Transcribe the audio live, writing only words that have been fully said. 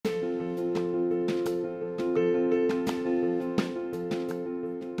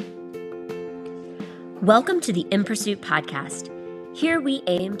Welcome to the InPursuit podcast. Here we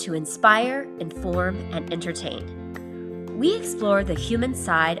aim to inspire, inform, and entertain. We explore the human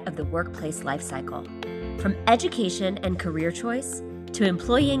side of the workplace life cycle, from education and career choice to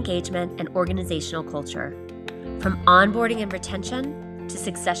employee engagement and organizational culture. From onboarding and retention to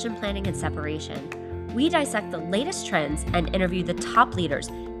succession planning and separation, we dissect the latest trends and interview the top leaders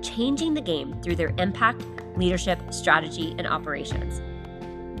changing the game through their impact, leadership, strategy, and operations.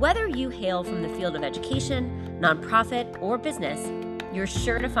 Whether you hail from the field of education, nonprofit, or business, you're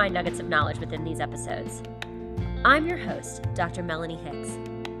sure to find nuggets of knowledge within these episodes. I'm your host, Dr. Melanie Hicks.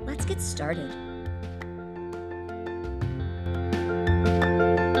 Let's get started.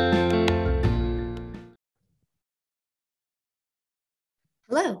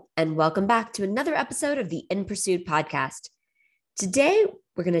 Hello, and welcome back to another episode of the InPursuit podcast. Today,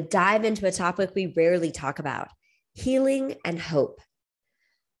 we're going to dive into a topic we rarely talk about, healing and hope.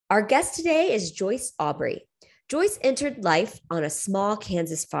 Our guest today is Joyce Aubrey. Joyce entered life on a small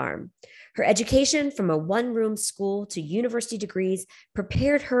Kansas farm. Her education from a one-room school to university degrees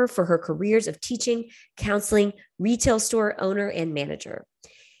prepared her for her careers of teaching, counseling, retail store owner, and manager.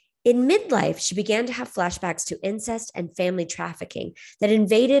 In midlife, she began to have flashbacks to incest and family trafficking that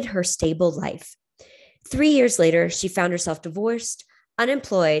invaded her stable life. 3 years later, she found herself divorced,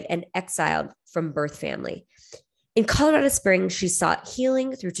 unemployed, and exiled from birth family. In Colorado Springs, she sought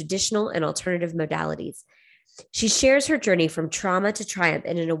healing through traditional and alternative modalities. She shares her journey from trauma to triumph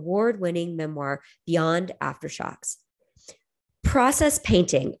in an award-winning memoir, Beyond Aftershocks. Process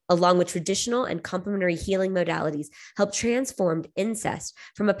painting, along with traditional and complementary healing modalities, helped transform incest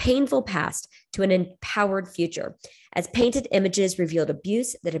from a painful past to an empowered future, as painted images revealed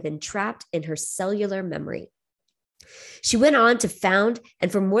abuse that had been trapped in her cellular memory. She went on to found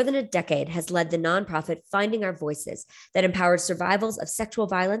and for more than a decade has led the nonprofit Finding Our Voices that empowers survivals of sexual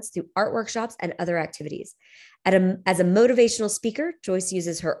violence through art workshops and other activities. As a motivational speaker, Joyce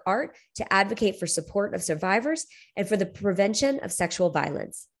uses her art to advocate for support of survivors and for the prevention of sexual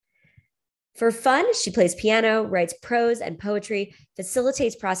violence. For fun, she plays piano, writes prose and poetry,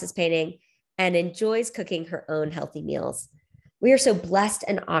 facilitates process painting, and enjoys cooking her own healthy meals. We are so blessed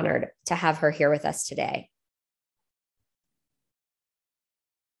and honored to have her here with us today.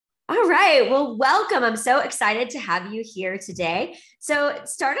 All right. Well, welcome. I'm so excited to have you here today. So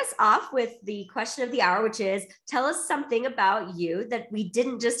start us off with the question of the hour, which is, tell us something about you that we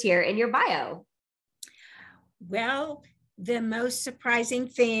didn't just hear in your bio. Well, the most surprising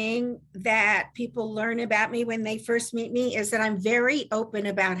thing that people learn about me when they first meet me is that I'm very open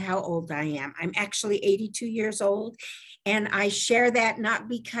about how old I am. I'm actually 82 years old. And I share that not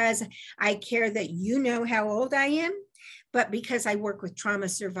because I care that you know how old I am, but because I work with trauma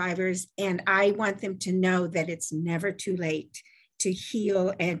survivors and I want them to know that it's never too late to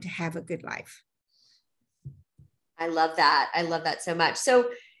heal and to have a good life. I love that. I love that so much. So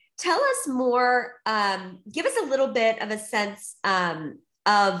tell us more, give us a little bit of a sense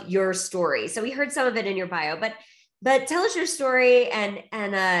of your story. So we heard some of it in your bio, but tell us your story and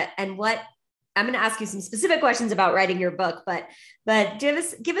what, I'm going to ask you some specific questions about writing your book, but give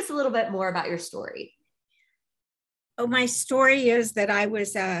us a little bit more about your story. Oh, my story is that I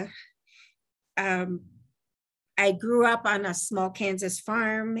grew up on a small Kansas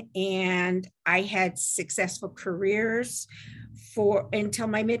farm and I had successful careers until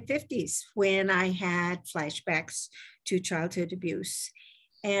my mid-50s when I had flashbacks to childhood abuse.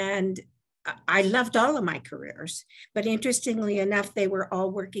 And I loved all of my careers, but interestingly enough, they were all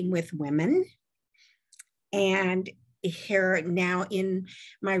working with women. And here now in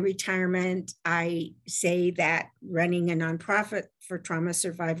my retirement, I say that running a nonprofit for trauma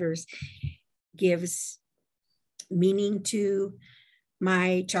survivors gives meaning to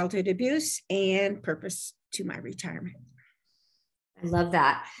my childhood abuse and purpose to my retirement. I love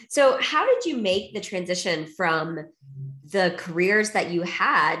that. So how did you make the transition from the careers that you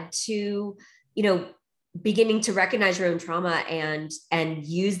had to, beginning to recognize your own trauma and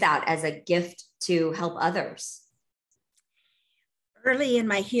use that as a gift to help others? Early in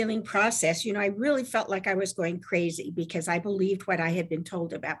my healing process, I really felt like I was going crazy because I believed what I had been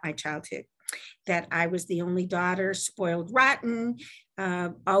told about my childhood, that I was the only daughter, spoiled rotten,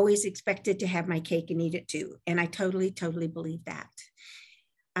 always expected to have my cake and eat it too. And I totally believed that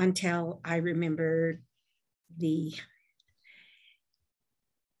until I remembered the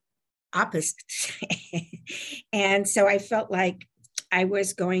opposite. And so I felt like I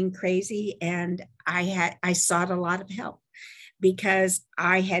was going crazy and I sought a lot of help, because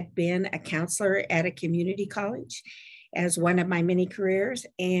I had been a counselor at a community college as one of my many careers.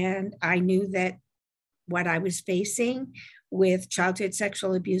 And I knew that what I was facing with childhood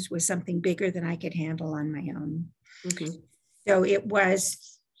sexual abuse was something bigger than I could handle on my own. Mm-hmm. So it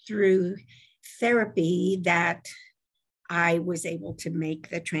was through therapy that I was able to make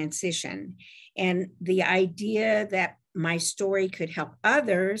the transition. And the idea that my story could help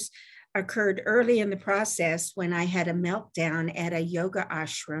others occurred early in the process when I had a meltdown at a yoga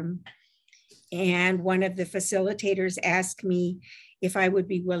ashram. And one of the facilitators asked me if I would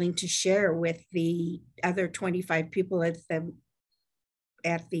be willing to share with the other 25 people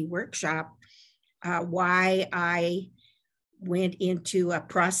at the workshop why I went into a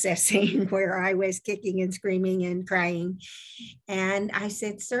processing where I was kicking and screaming and crying. And I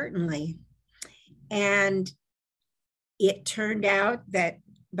said, certainly. And it turned out that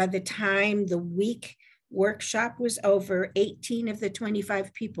by the time the week workshop was over, 18 of the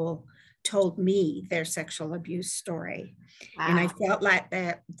 25 people told me their sexual abuse story. Wow. And I felt like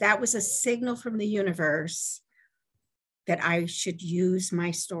that was a signal from the universe that I should use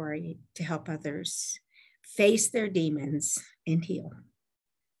my story to help others face their demons and heal.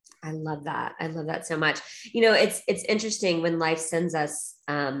 I love that. I love that so much. You know, it's interesting when life sends us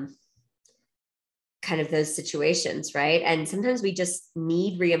kind of those situations, right? And sometimes we just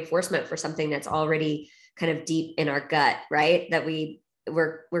need reinforcement for something that's already kind of deep in our gut, right? That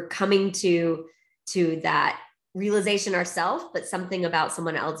we're coming to that realization ourselves, but something about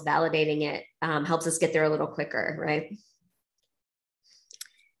someone else validating it helps us get there a little quicker, right?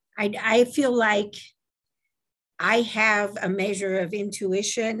 I feel like I have a measure of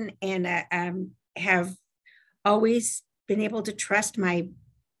intuition and have always been able to trust my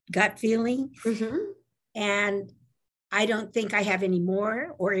gut feeling. Mm-hmm. And I don't think I have any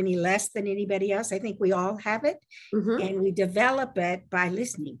more or any less than anybody else. I think we all have it. Mm-hmm. And we develop it by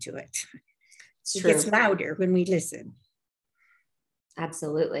listening to it. It gets louder when we listen.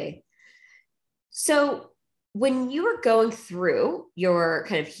 Absolutely. So when you were going through your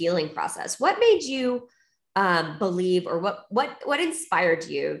kind of healing process, what made you believe, or what inspired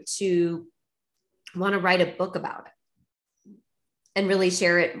you to want to write a book about it and really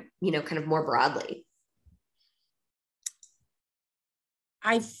share it, you know, kind of more broadly?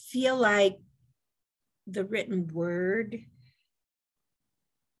 I feel like the written word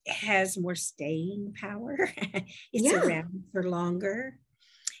has more staying power. It's around for longer,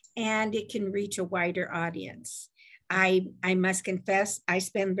 and it can reach a wider audience. I must confess, I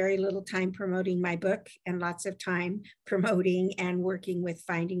spend very little time promoting my book and lots of time promoting and working with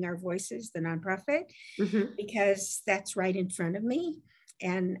Finding Our Voices, the nonprofit, mm-hmm. because that's right in front of me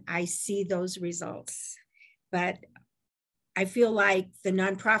and I see those results. But I feel like the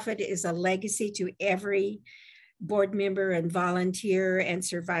nonprofit is a legacy to every board member and volunteer and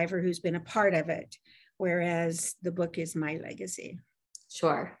survivor who's been a part of it, whereas the book is my legacy.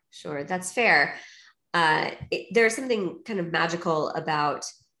 Sure. That's fair. There's something kind of magical about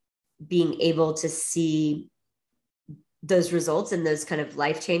being able to see those results and those kind of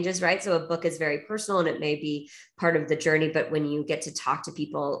life changes, right? So a book is very personal and it may be part of the journey, but when you get to talk to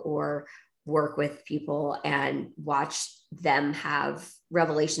people or work with people and watch them have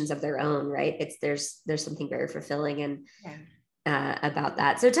revelations of their own, right? There's something very fulfilling and about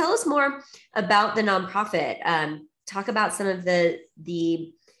that. So tell us more about the nonprofit. Talk about some of the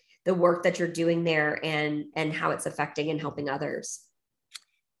work that you're doing there and how it's affecting and helping others.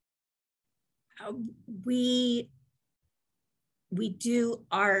 We do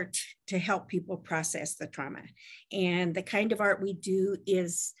art to help people process the trauma. And the kind of art we do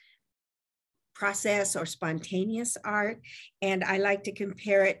is process or spontaneous art. And I like to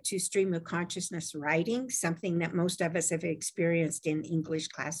compare it to stream of consciousness writing, something that most of us have experienced in English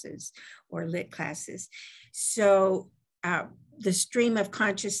classes or lit classes. So the stream of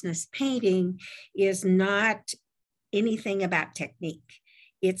consciousness painting is not anything about technique.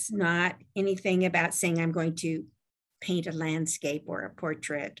 It's not anything about saying I'm going to paint a landscape or a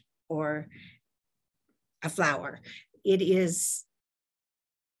portrait or a flower. It is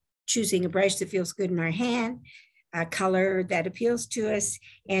choosing a brush that feels good in our hand, a color that appeals to us,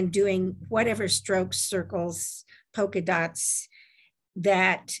 and doing whatever strokes, circles, polka dots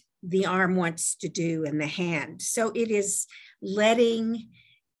that the arm wants to do in the hand. So it is letting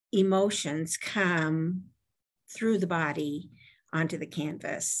emotions come through the body onto the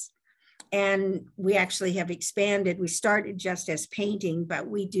canvas. And we actually have expanded. We started just as painting, but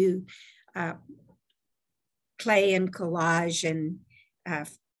we do clay and collage and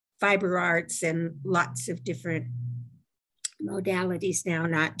fiber arts and lots of different modalities now,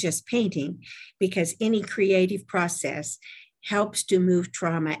 not just painting, because any creative process helps to move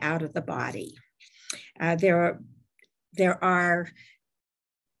trauma out of the body. There are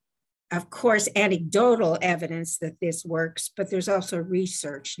of course, anecdotal evidence that this works, but there's also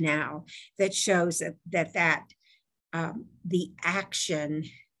research now that shows that the action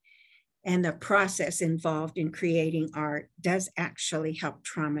and the process involved in creating art does actually help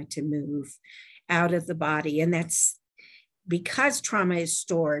trauma to move out of the body. And that's because trauma is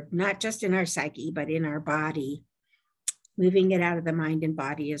stored, not just in our psyche, but in our body. Moving it out of the mind and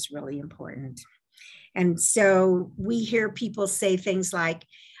body is really important. And so we hear people say things like,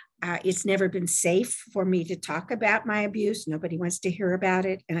 it's never been safe for me to talk about my abuse. Nobody wants to hear about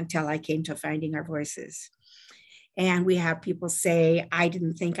it until I came to Finding Our Voices. And we have people say, I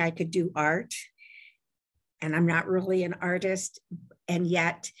didn't think I could do art, and I'm not really an artist. And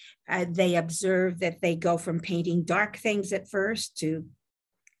yet they observe that they go from painting dark things at first to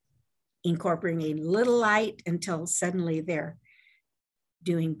incorporating a little light until suddenly they're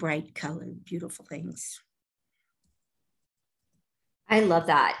doing bright colored, beautiful things. I love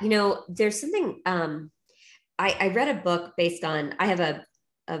that. You know, there's something, I read a book based on, I have a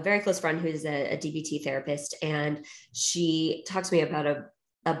very close friend who's a DBT therapist, and she talks to me about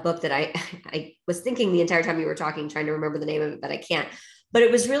a book that I was thinking the entire time you were talking, trying to remember the name of it, but I can't. But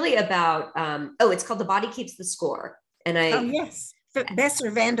it was really about, it's called The Body Keeps the Score. And oh, yes.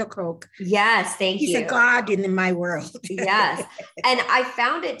 Besser van der Kolk. Yes, thank you. He's a god in my world. Yes. And I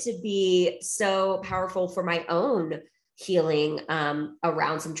found it to be so powerful for my own healing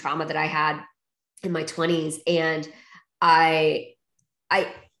around some trauma that I had in my 20s. And I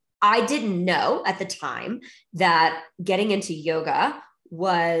didn't know at the time that getting into yoga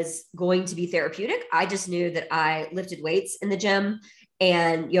was going to be therapeutic. I just knew that I lifted weights in the gym,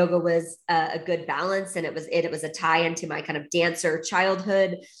 and yoga was a good balance. And it was a tie into my kind of dancer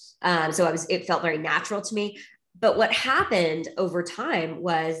childhood. So it felt very natural to me. But what happened over time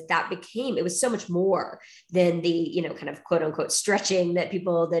was it was so much more than the, kind of quote unquote stretching that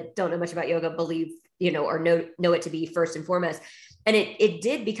people that don't know much about yoga believe, or know it to be first and foremost. And it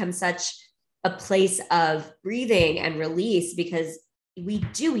did become such a place of breathing and release, because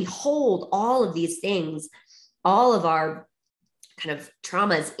we hold all of these things, all of our kind of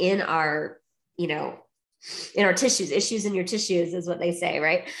traumas in our, in our tissues. Issues in your tissues is what they say,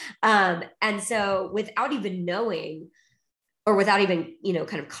 right? And so without even knowing, or without even,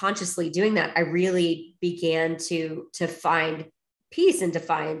 kind of consciously doing that, I really began to find peace and to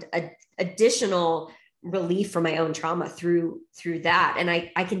find additional relief from my own trauma through that. And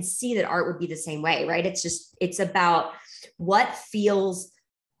I can see that art would be the same way, right? It's about what feels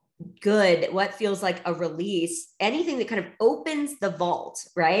good, what feels like a release, anything that kind of opens the vault,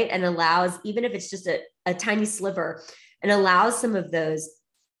 right? And allows, even if it's just a tiny sliver, and allows some of those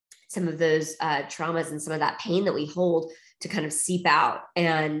traumas and some of that pain that we hold to kind of seep out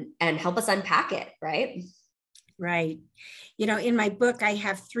and help us unpack it, right? Right. In my book, I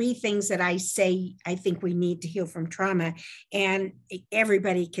have 3 things that I say I think we need to heal from trauma, and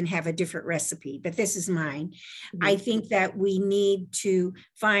everybody can have a different recipe, but this is mine. Mm-hmm. I think that we need to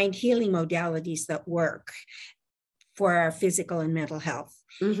find healing modalities that work for our physical and mental health.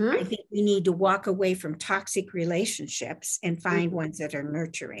 Mm-hmm. I think we need to walk away from toxic relationships and find mm-hmm. ones that are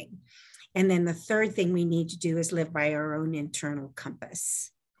nurturing. And then the third thing we need to do is live by our own internal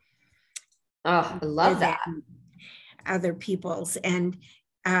compass. Oh, I love that. Other people's. And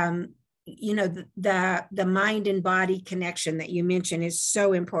the mind and body connection that you mentioned is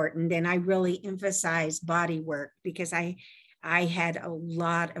so important. And I really emphasize body work, because I had a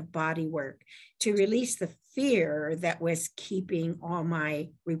lot of body work to release the fear that was keeping all my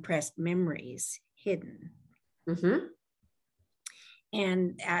repressed memories hidden. Mm-hmm.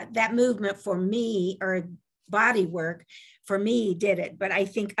 And that movement for me, or body work for me, did it. But I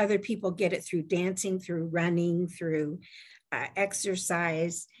think other people get it through dancing, through running, through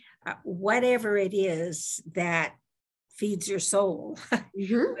exercise, whatever it is that feeds your soul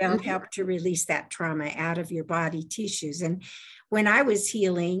mm-hmm. will help to release that trauma out of your body tissues. And when I was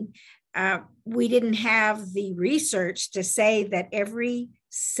healing, we didn't have the research to say that every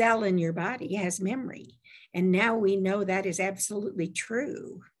cell in your body has memory. And now we know that is absolutely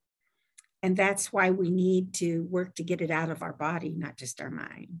true. And that's why we need to work to get it out of our body, not just our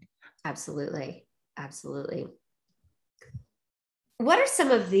mind. Absolutely. Absolutely. What are some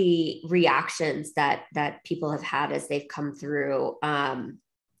of the reactions that people have had as they've come through,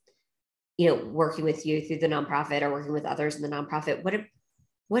 working with you through the nonprofit, or working with others in the nonprofit?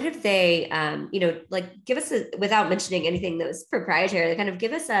 What have they, give us without mentioning anything that was proprietary, kind of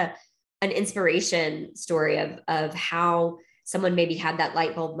give us an inspiration story of how someone maybe had that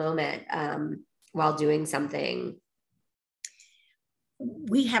light bulb moment while doing something?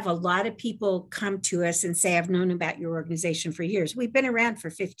 we have a lot of people come to us and say, I've known about your organization for years. We've been around for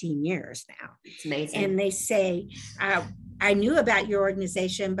 15 years now. It's amazing. And they say, I knew about your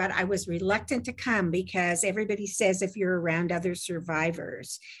organization, but I was reluctant to come because everybody says if you're around other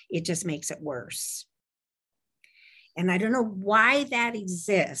survivors, it just makes it worse. And I don't know why that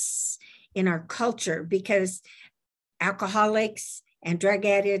exists in our culture, because alcoholics and drug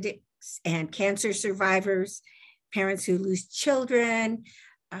addicts and cancer survivors, parents who lose children,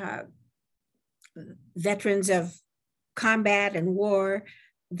 veterans of combat and war,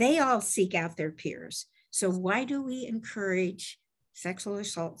 they all seek out their peers. So why do we encourage sexual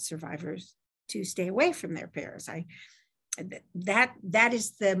assault survivors to stay away from their peers? That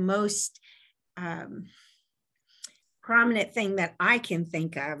is the most prominent thing that I can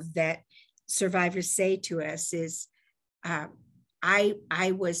think of that survivors say to us is,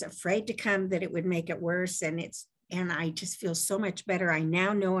 I was afraid to come, that it would make it worse, and I just feel so much better. I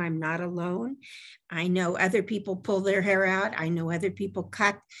now know I'm not alone. I know other people pull their hair out. I know other people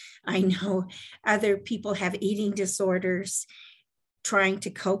cut. I know other people have eating disorders trying to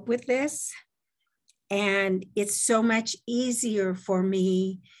cope with this. And it's so much easier for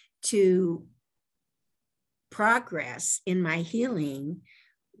me to progress in my healing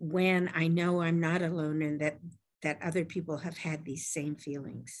when I know I'm not alone and that other people have had these same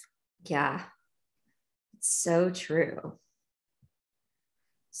feelings. Yeah. So true.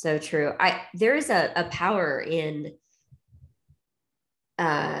 So true. There is a power in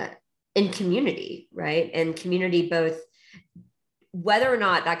community, right? And community, both whether or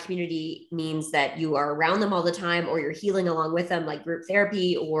not that community means that you are around them all the time or you're healing along with them, like group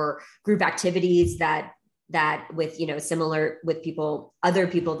therapy or group activities that with, similar with other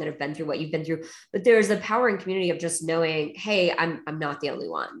people that have been through what you've been through. But there's a power in community of just knowing, hey, I'm not the only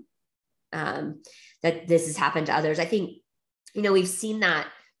one. That this has happened to others. I think, we've seen that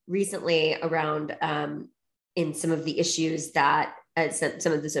recently around in some of the issues that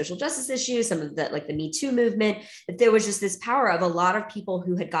some of the social justice issues, some of the like the Me Too movement, that there was just this power of a lot of people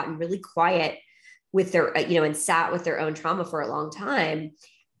who had gotten really quiet with their, and sat with their own trauma for a long time.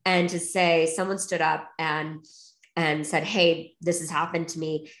 And to say, someone stood up and said, hey, this has happened to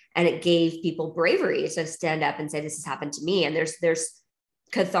me. And it gave people bravery to stand up and say, this has happened to me. And there's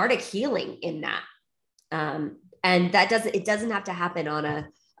cathartic healing in that. And it doesn't have to happen on a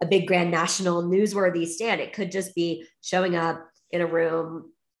big grand national newsworthy stand. It could just be showing up in a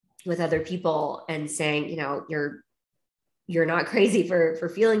room with other people and saying, you're not crazy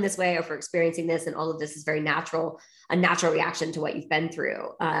for feeling this way or for experiencing this. And all of this is a natural reaction to what you've been through.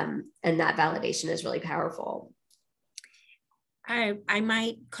 And that validation is really powerful. I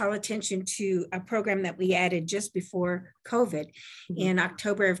might call attention to a program that we added just before COVID. Mm-hmm. In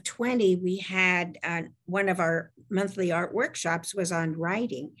October of 20, we had one of our monthly art workshops was on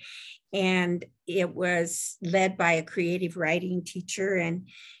writing. And it was led by a creative writing teacher. And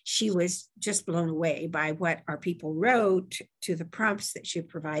she was just blown away by what our people wrote to the prompts that she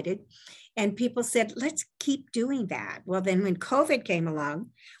provided. And people said, let's keep doing that. Well, then when COVID came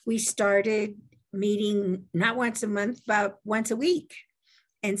along, we started meeting not once a month, but once a week.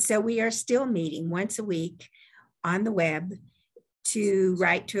 And so we are still meeting once a week on the web to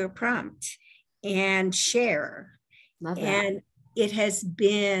write to a prompt and share. Love that. And it has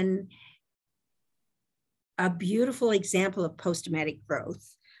been a beautiful example of post-traumatic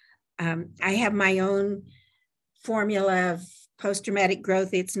growth. I have my own formula of post-traumatic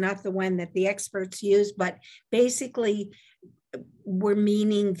growth. It's not the one that the experts use, but basically we're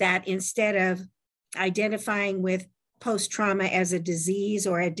meaning that instead of identifying with post-trauma as a disease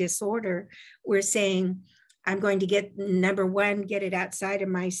or a disorder, we're saying, I'm going to get it outside of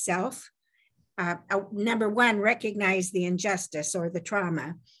myself. Number one, recognize the injustice or the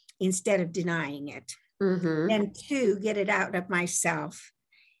trauma instead of denying it. Mm-hmm. And two, get it out of myself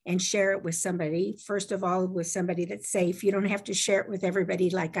and share it with somebody. First of all, with somebody that's safe. You don't have to share it with everybody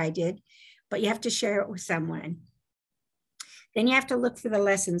like I did, but you have to share it with someone. Then you have to look for the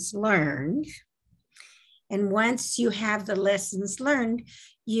lessons learned. And once you have the lessons learned,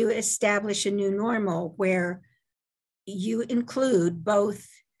 you establish a new normal where you include both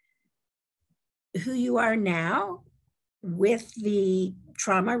who you are now with the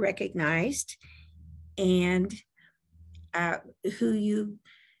trauma recognized and who you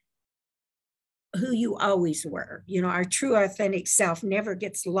always were. Our true authentic self never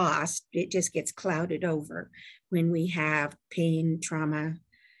gets lost. It just gets clouded over when we have pain, trauma,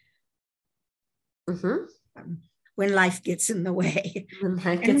 when life gets in the way. When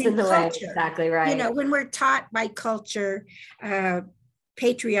life gets in the way, exactly right. When we're taught by culture,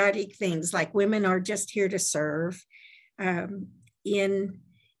 patriotic things like women are just here to serve, in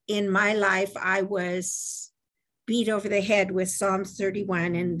my life, I was beat over the head with Psalms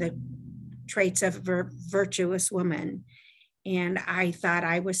 31 and the traits of a virtuous woman. And I thought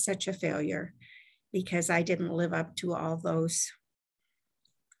I was such a failure because I didn't live up to all those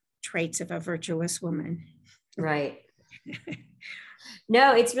traits of a virtuous woman. Right.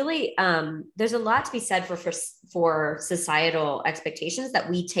 No, it's really, there's a lot to be said for societal expectations that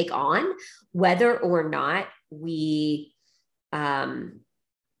we take on, whether or not we kind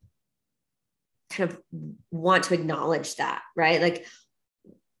of want to acknowledge that, right? Like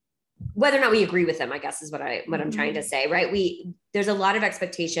whether or not we agree with them, I guess is what I'm trying to say, right? There's a lot of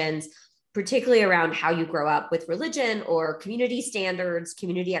expectations, particularly around how you grow up with religion or community standards,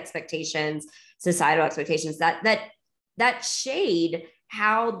 community expectations, societal expectations that shade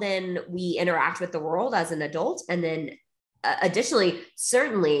how then we interact with the world as an adult. And then additionally,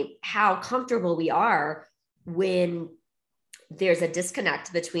 certainly how comfortable we are when there's a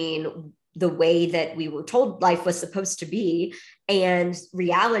disconnect between the way that we were told life was supposed to be and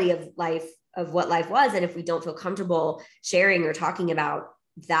reality of life, of what life was. And if we don't feel comfortable sharing or talking about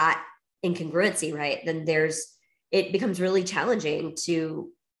that incongruency, right, then it becomes really challenging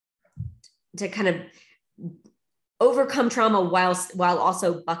to kind of overcome trauma while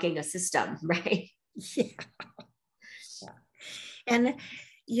also bucking a system, right? Yeah. And,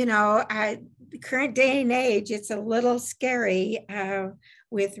 the current day and age, it's a little scary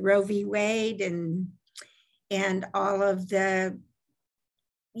with Roe v. Wade and all of the,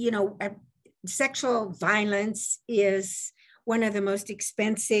 sexual violence is one of the most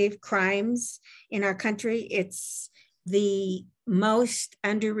expensive crimes in our country. It's the most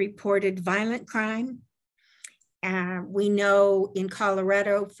underreported violent crime. We know in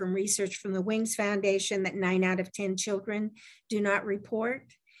Colorado from research from the Wings Foundation that 9 out of 10 children do not report.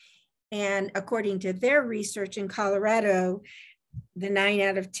 And according to their research in Colorado, the 9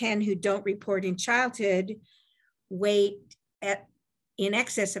 out of 10 who don't report in childhood wait in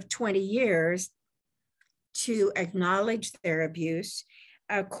excess of 20 years to acknowledge their abuse.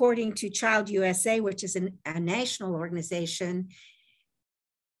 According to Child USA, which is a national organization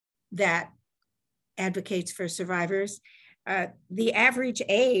that advocates for survivors, the average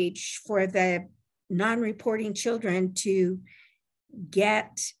age for the non-reporting children to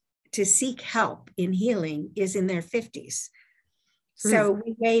seek help in healing is in their 50s. So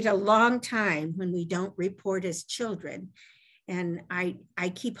we wait a long time when we don't report as children. And I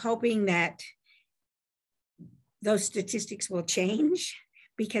keep hoping that those statistics will change,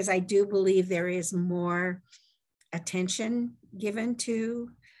 because I do believe there is more attention given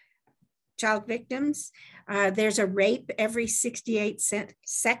to child victims. There's a rape every 68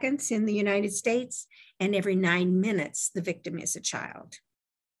 seconds in the United States, and every 9 minutes, the victim is a child.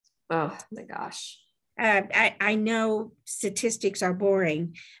 Oh my gosh. I know statistics are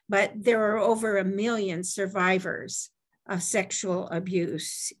boring, but there are over 1 million survivors of sexual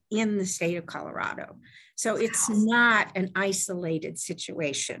abuse in the state of Colorado. So it's not an isolated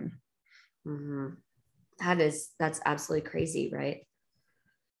situation. Mm-hmm. That's absolutely crazy, right?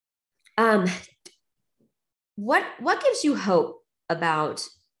 What gives you hope about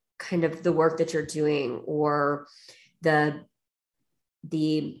kind of the work that you're doing, or the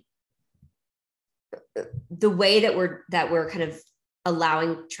way that we're kind of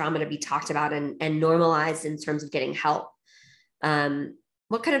allowing trauma to be talked about and normalized in terms of getting help?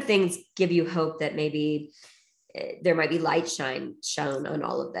 What kind of things give you hope that maybe there might be light shown on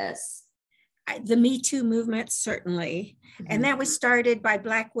all of this? The Me Too movement, certainly. Mm-hmm. And that was started by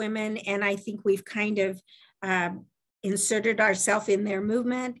Black women. And I think we've kind of inserted ourselves in their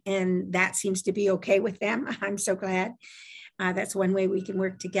movement, and that seems to be okay with them. I'm so glad. That's one way we can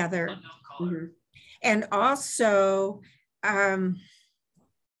work together. Mm-hmm. And also,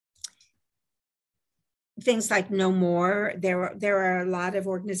 things like No More. There are a lot of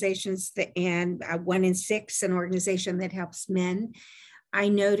organizations and 1 in 6, an organization that helps men. I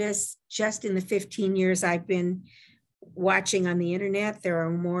noticed just in the 15 years I've been watching on the internet, there are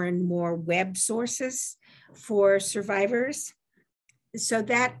more and more web sources for survivors. So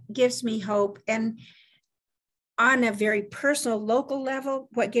that gives me hope. And on a very personal, local level,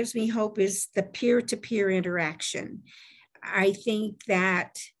 what gives me hope is the peer-to-peer interaction. I think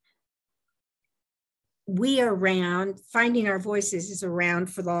that finding our voices is around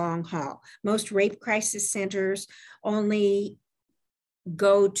for the long haul. Most rape crisis centers only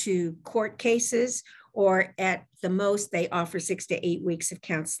go to court cases, or at the most, they offer 6 to 8 weeks of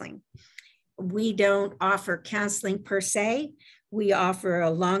counseling. We don't offer counseling per se. We offer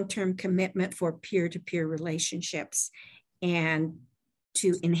a long-term commitment for peer-to-peer relationships and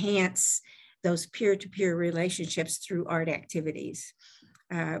to enhance those peer-to-peer relationships through art activities.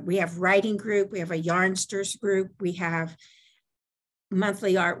 We have writing group, we have a yarnsters group, we have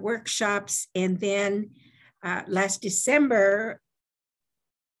monthly art workshops. And then last December,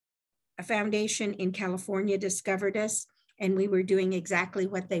 a foundation in California discovered us, and we were doing exactly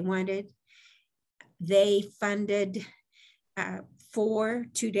what they wanted. They funded 4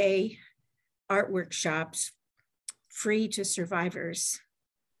 two-day art workshops free to survivors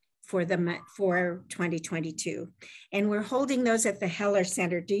for 2022. And we're holding those at the Heller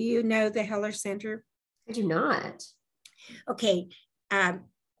Center. Do you know the Heller Center? I do not. Okay.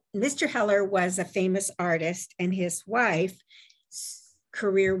 Mr. Heller was a famous artist, and his wife's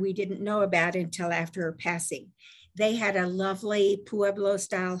career we didn't know about until after her passing. They had a lovely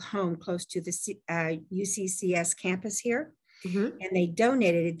Pueblo-style home close to the UCCS campus here, and they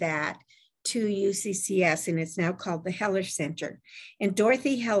donated that to UCCS, and it's now called the Heller Center. And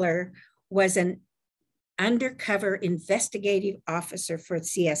Dorothy Heller was an undercover investigative officer for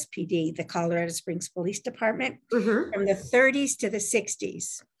CSPD, the Colorado Springs Police Department, from the 30s to the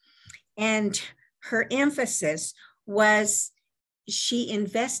 60s. And her emphasis was she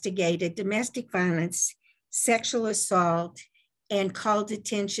investigated domestic violence, sexual assault, and called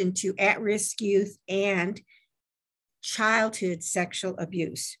attention to at-risk youth and childhood sexual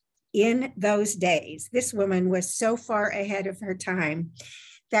abuse. In those days, this woman was so far ahead of her time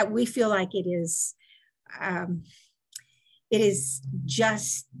that we feel like it is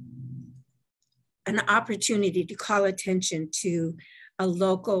just an opportunity to call attention to a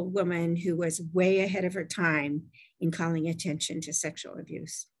local woman who was way ahead of her time in calling attention to sexual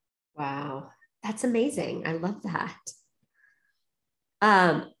abuse. Wow, that's amazing. I love that.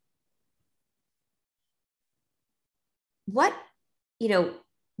 What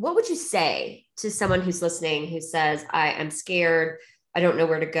would you say to someone who's listening who says, I'm scared, I don't know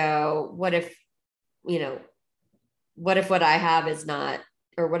where to go? What if what I have is not,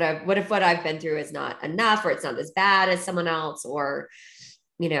 or what if what I've been through is not enough, or it's not as bad as someone else, or,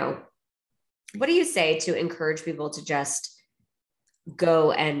 what do you say to encourage people to just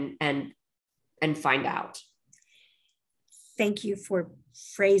go and find out? Thank you for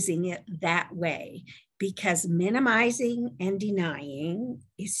phrasing it that way, because minimizing and denying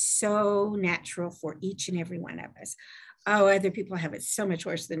is so natural for each and every one of us. Oh, other people have it so much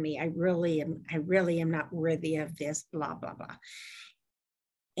worse than me. I really am not worthy of this, blah, blah, blah.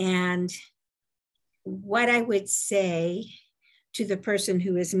 And what I would say to the person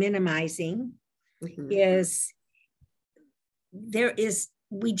who is minimizing is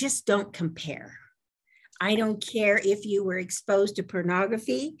we just don't compare. I don't care if you were exposed to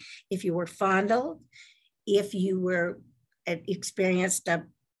pornography, if you were fondled, if you were experienced a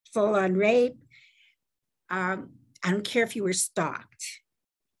full-on rape. I don't care if you were stalked.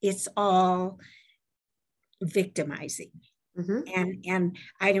 It's all victimizing. And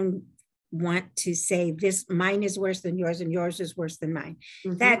I don't want to say this, mine is worse than yours and yours is worse than mine.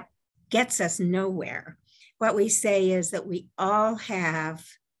 That gets us nowhere. What we say is that we all have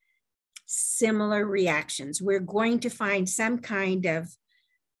similar reactions. We're going to find some kind of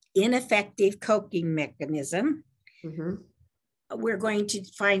ineffective coping mechanism. We're going to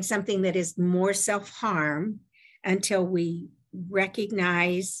find something that is more self-harm until we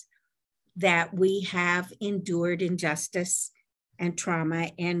recognize that we have endured injustice and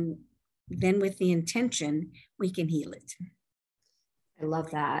trauma, and then with the intention, we can heal it. I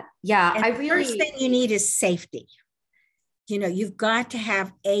love that. Yeah, and the first thing you need is safety. You've got to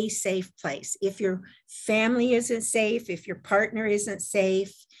have a safe place. If your family isn't safe, if your partner isn't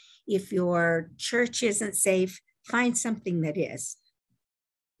safe, if your church isn't safe, find something that is.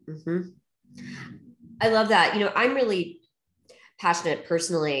 I love that. I'm really passionate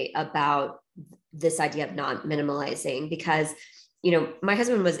personally about this idea of not minimalizing, because my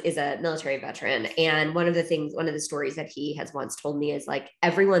husband is a military veteran, and one of the stories that he has once told me is like,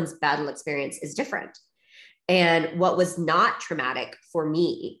 everyone's battle experience is different. And what was not traumatic for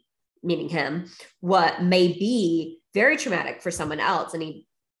me, meaning him, what may be very traumatic for someone else. And he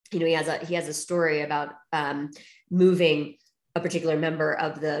has a story about moving a particular member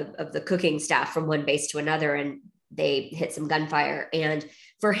of the cooking staff from one base to another, and they hit some gunfire. And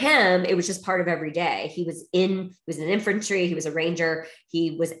for him, it was just part of every day. He was in infantry. He was a ranger.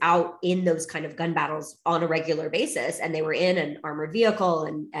 He was out in those kind of gun battles on a regular basis, and they were in an armored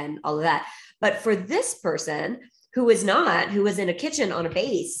vehicle and all of that. But for this person who was in a kitchen on a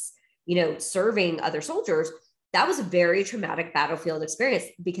base, serving other soldiers, that was a very traumatic battlefield experience,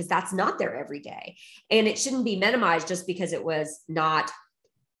 because that's not there every day. And it shouldn't be minimized just because it was not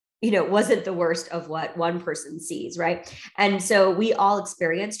wasn't the worst of what one person sees, right? And so we all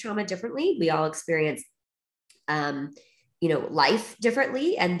experience trauma differently. We all experience, life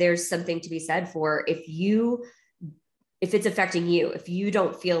differently. And there's something to be said for if it's affecting you, if you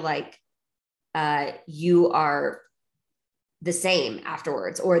don't feel like you are the same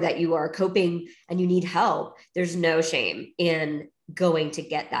afterwards, or that you are coping and you need help, there's no shame in going to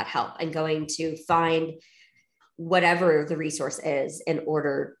get that help and going to find whatever the resource is in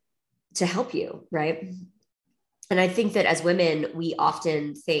order to help you, right? And I think that as women, we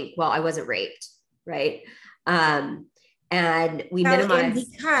often think, well, I wasn't raped, right? And we minimize. And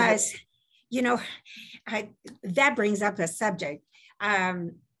because, that brings up a subject.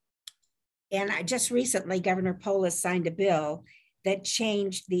 And I just recently, Governor Polis signed a bill that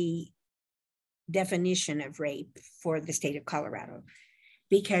changed the definition of rape for the state of Colorado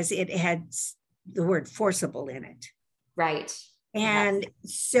because it had the word forcible in it. Right. And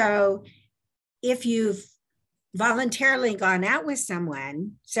so if you've voluntarily gone out with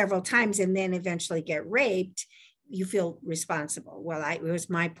someone several times and then eventually get raped, you feel responsible. Well, it was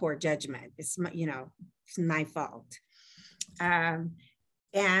my poor judgment. It's my fault.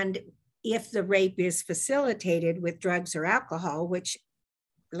 And if the rape is facilitated with drugs or alcohol, which,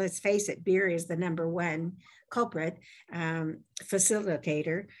 let's face it, beer is the number one culprit,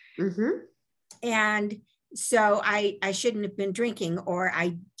 facilitator. Mm-hmm. And so I shouldn't have been drinking, or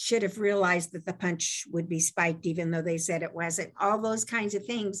I should have realized that the punch would be spiked, even though they said it wasn't. All those kinds of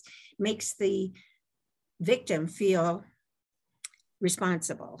things makes the victim feel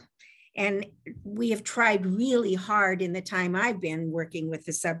responsible. And we have tried really hard in the time I've been working with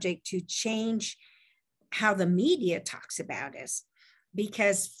the subject to change how the media talks about us,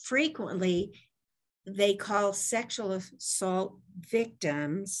 because frequently they call sexual assault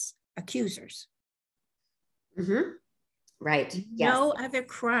victims accusers. Mm-hmm. Right. No other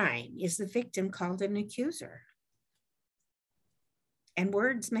crime is the victim called an accuser. And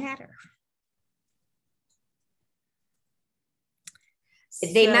words matter.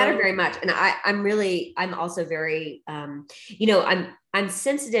 They matter very much. And I'm also very, I'm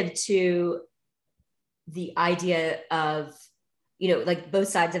sensitive to the idea of, like both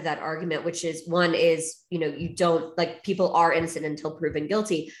sides of that argument, which is one is, you don't, like, people are innocent until proven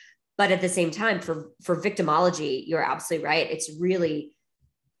guilty. But at the same time, for victimology, you're absolutely right. It's really,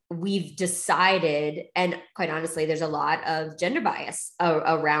 we've decided, and quite honestly, there's a lot of gender bias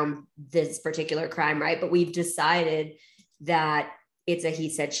around this particular crime, right? But we've decided that it's a he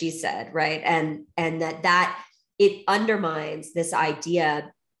said, she said, right? And that it undermines this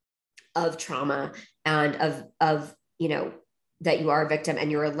idea of trauma and of that you are a victim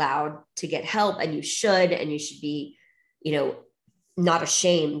and you're allowed to get help, and you should be, not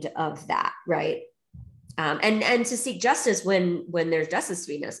ashamed of that, right? And to seek justice when there's justice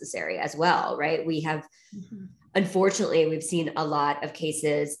to be necessary as well, right? We have, unfortunately, we've seen a lot of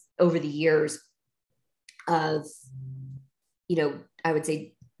cases over the years of, I would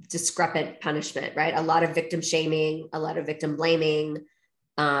say discrepant punishment, right? A lot of victim shaming, a lot of victim blaming,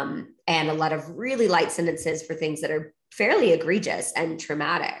 and a lot of really light sentences for things that are fairly egregious and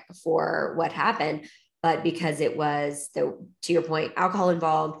traumatic for what happened. But because it was, to your point, alcohol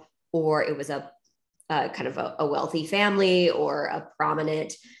involved, or it was a kind of a wealthy family or a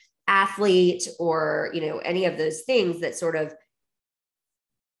prominent athlete, or, any of those things that sort of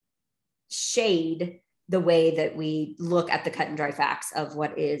shade the way that we look at the cut and dry facts of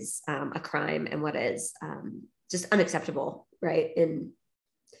what is a crime and what is just unacceptable, right? In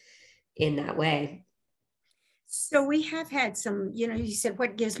that way. So we have had some, you said,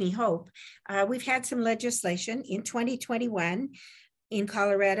 what gives me hope? We've had some legislation in 2021 in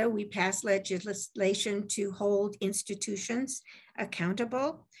Colorado. We passed legislation to hold institutions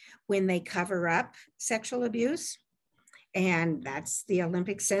accountable when they cover up sexual abuse. And that's the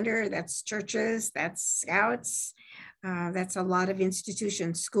Olympic Center, that's churches, that's Scouts, that's a lot of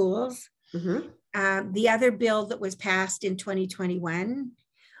institutions, schools. Mm-hmm. The other bill that was passed in 2021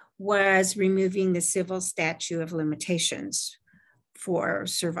 was removing the civil statute of limitations for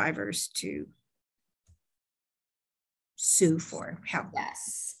survivors to sue for help.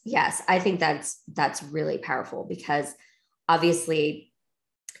 Yes. I think that's really powerful, because obviously,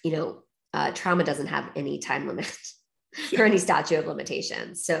 trauma doesn't have any time limit or any statute of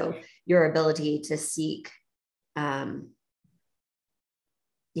limitations. So your ability to seek,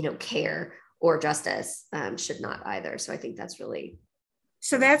 care or justice should not either. So I think that's really.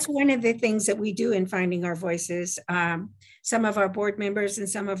 So that's one of the things that we do in Finding Our Voices. Some of our board members and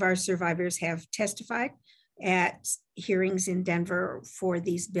some of our survivors have testified at hearings in Denver for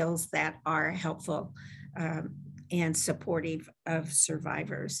these bills that are helpful and supportive of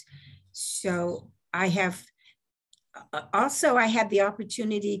survivors. So I have also, I had the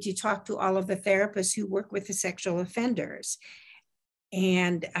opportunity to talk to all of the therapists who work with the sexual offenders.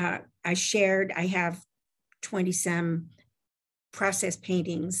 And I have 20 some process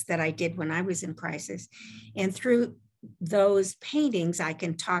paintings that I did when I was in crisis. And through those paintings, I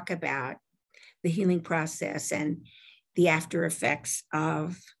can talk about the healing process and the after effects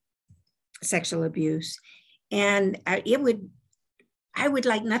of sexual abuse. And I would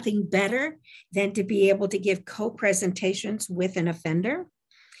like nothing better than to be able to give co-presentations with an offender.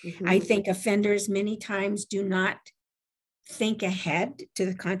 Mm-hmm. I think offenders many times do not think ahead to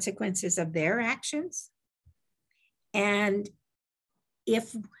the consequences of their actions. And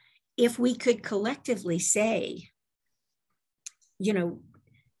if we could collectively say,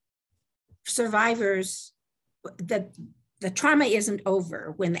 survivors, the trauma isn't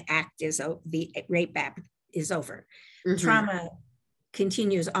over when the rape act is over. Mm-hmm. Trauma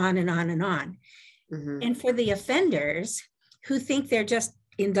continues on and on and on. Mm-hmm. And for the offenders who think they're just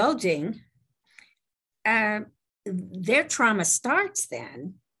indulging, their trauma starts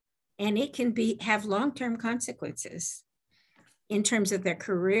then, and it can have long-term consequences in terms of their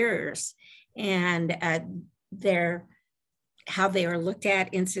careers and how they are looked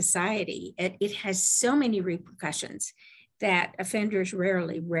at in society. It has so many repercussions that offenders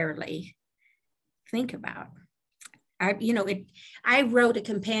rarely think about. I wrote a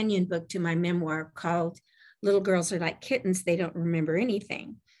companion book to my memoir called Little Girls Are Like Kittens, They Don't Remember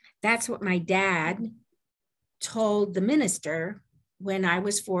Anything. That's what my dad told the minister when I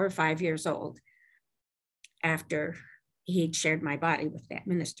was 4 or 5 years old, after he'd shared my body with that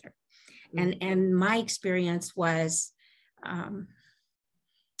minister. Mm-hmm. And my experience was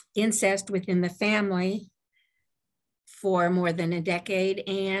incest within the family for more than a decade,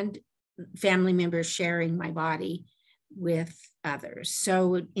 and family members sharing my body with others.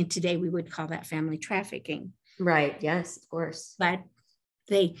 So today we would call that family trafficking. Right. Yes, of course. But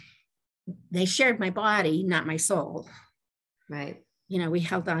they shared my body, not my soul. Right. We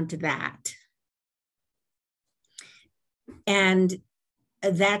held on to that. And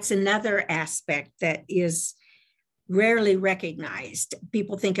that's another aspect that is rarely recognized.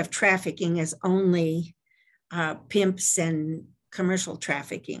 People think of trafficking as only pimps and commercial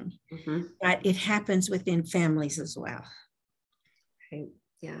trafficking, mm-hmm. but it happens within families as well. Right.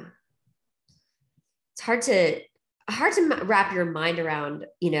 Yeah. It's hard to wrap your mind around,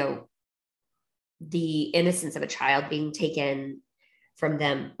 the innocence of a child being taken from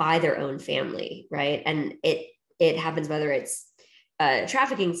them by their own family, right? And it happens whether it's a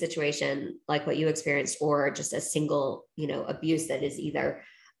trafficking situation like what you experienced, or just a single, abuse that is either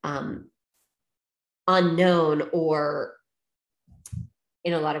unknown or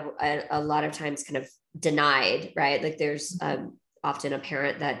in a lot of times kind of denied, right? Like there's often a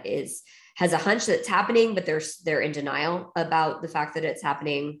parent that has a hunch that it's happening, but they're in denial about the fact that it's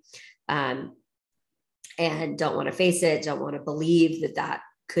happening, and don't want to face it, don't want to believe that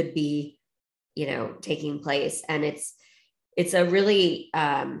could be, taking place. And it's a really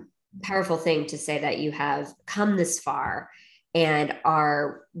powerful thing to say that you have come this far and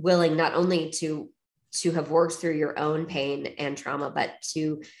are willing not only to have worked through your own pain and trauma, but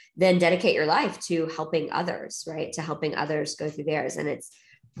to then dedicate your life to helping others, right? To helping others go through theirs. And it's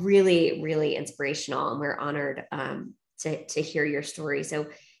really, really inspirational. And we're honored to hear your story. So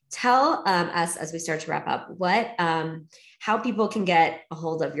tell us, as we start to wrap up, how people can get a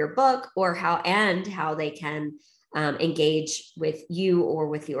hold of your book, or how they can engage with you or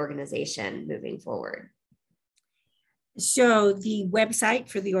with the organization moving forward. So the website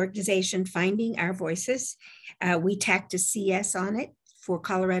for the organization, Finding Our Voices, we tacked a CS on it for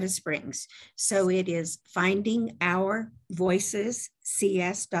Colorado Springs. So it is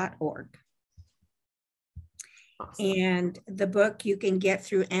findingourvoicescs.org. Awesome. And the book you can get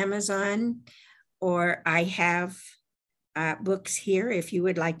through Amazon, or I have books here. If you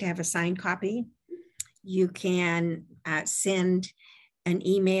would like to have a signed copy, you can send an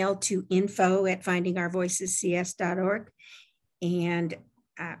email to info@findingourvoicescs.org, and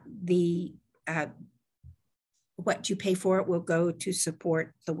what you pay for it will go to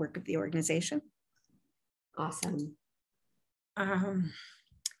support the work of the organization. Awesome. And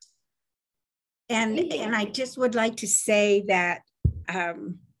I just would like to say that I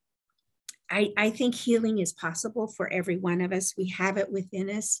think healing is possible for every one of us. We have it within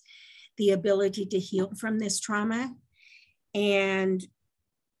us, the ability to heal from this trauma. And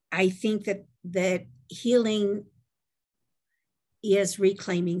I think that healing is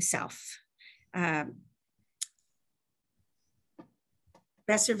reclaiming self.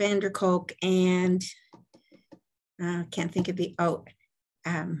 Besser van der Kolk and can't think of the,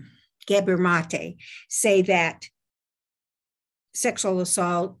 Gabor Mate, say that sexual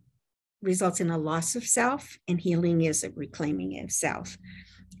assault results in a loss of self, and healing is a reclaiming of self.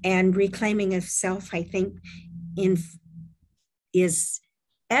 And reclaiming of self, I think, is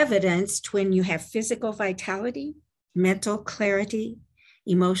evidenced when you have physical vitality, mental clarity,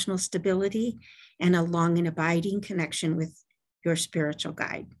 emotional stability, and a long and abiding connection with your spiritual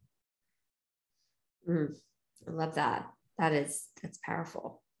guide. I love that. That's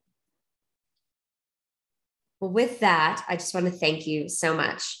powerful. Well, with that, I just want to thank you so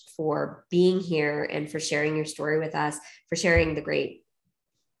much for being here and for sharing your story with us, for sharing the great,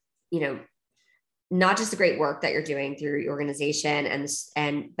 not just the great work that you're doing through your organization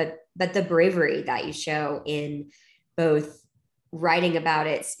but the bravery that you show in both writing about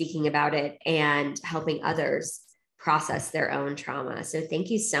it, speaking about it, and helping others process their own trauma. So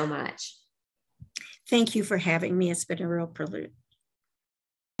thank you so much. Thank you for having me. It's been a real privilege.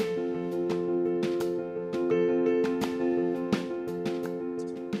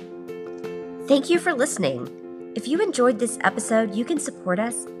 Thank you for listening. If you enjoyed this episode, you can support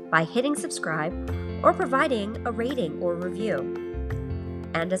us by hitting subscribe or providing a rating or review.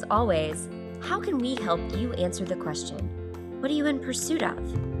 And as always, how can we help you answer the question, what are you in pursuit of?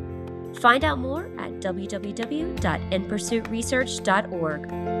 Find out more at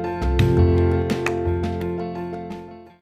www.inpursuitresearch.org.